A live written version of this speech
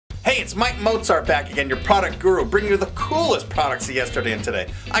Hey, it's Mike Mozart back again, your product guru, bringing you the coolest products of yesterday and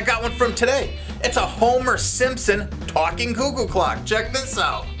today. I got one from today. It's a Homer Simpson talking cuckoo clock. Check this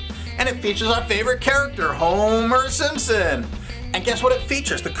out. And it features our favorite character, Homer Simpson. And guess what it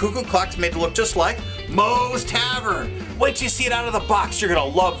features? The cuckoo clock's made to look just like Moe's Tavern. Wait till you see it out of the box. You're gonna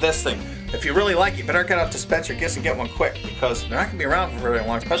love this thing. If you really like it, you better get out to Spencer Gifts and get one quick, because they're not gonna be around for very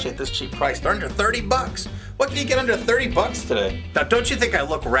long, especially at this cheap price. They're under 30 bucks. What can you get under 30 bucks today? Now, don't you think I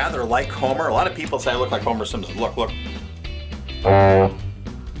look rather like Homer? A lot of people say I look like Homer Simpson. Look, look.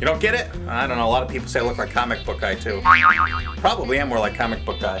 You don't get it? I don't know. A lot of people say I look like comic book guy too. Probably am more like comic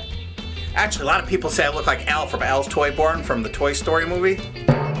book guy. Actually, a lot of people say I look like Al from Al's Toy Barn from the Toy Story movie.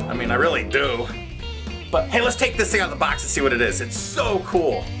 I mean, I really do. But hey, let's take this thing out of the box and see what it is. It's so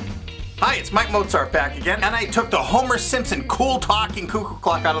cool. Hi, it's Mike Mozart back again, and I took the Homer Simpson cool talking cuckoo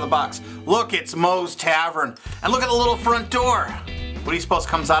clock out of the box. Look, it's Moe's Tavern. And look at the little front door. What do you suppose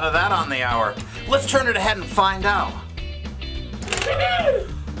comes out of that on the hour? Let's turn it ahead and find out.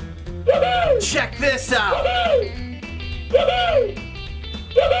 Check this out.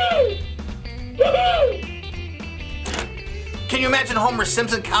 Can you imagine Homer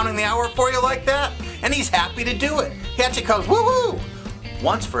Simpson counting the hour for you like that? And he's happy to do it. He actually goes, woo-hoo!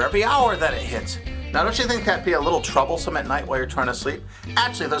 Once for every hour that it hits. Now, don't you think that'd be a little troublesome at night while you're trying to sleep?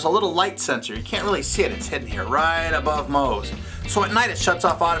 Actually, there's a little light sensor. You can't really see it. It's hidden here, right above Moe's. So at night, it shuts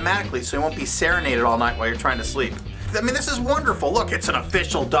off automatically, so you won't be serenaded all night while you're trying to sleep. I mean, this is wonderful. Look, it's an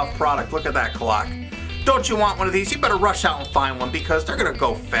official Duff product. Look at that clock. Don't you want one of these? You better rush out and find one, because they're gonna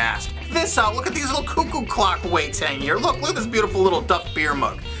go fast. This out, look at these little cuckoo clock weights hanging here. Look at this beautiful little Duff beer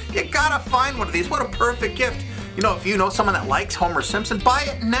mug. You gotta find one of these. What a perfect gift. You know, if you know someone that likes Homer Simpson, buy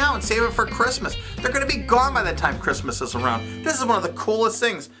it now and save it for Christmas. They're going to be gone by the time Christmas is around. This is one of the coolest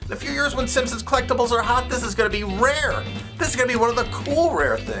things. In a few years when Simpsons collectibles are hot, this is going to be rare. This is going to be one of the cool,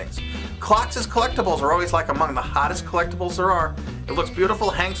 rare things. Clocks as collectibles are always like among the hottest collectibles there are. It looks beautiful,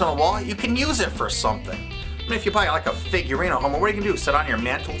 hangs on a wall. You can use it for something. I mean, if you buy like a figurine of Homer, what are you going to do? Sit on your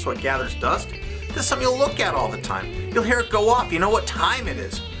mantle so it gathers dust? This is something you'll look at all the time. You'll hear it go off. You know what time it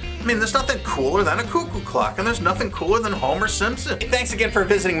is. I mean, there's nothing cooler than a cuckoo clock, and there's nothing cooler than Homer Simpson. Thanks again for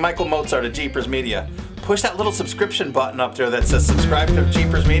visiting Michael Mozart at Jeepersmedia. Push that little subscription button up there that says subscribe to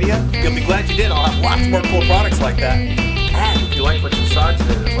Jeepersmedia. You'll be glad you did. I'll have lots more cool products like that. And if you like what you saw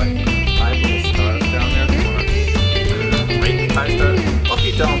today, there's like 5 little stars down there. If you want to rate me 5 stars. Well, if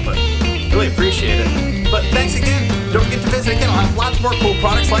you don't, but really appreciate it. But thanks again. Don't forget to visit again. I'll have lots more cool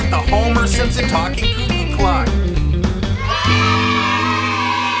products like the Homer Simpson talking cuckoo clock.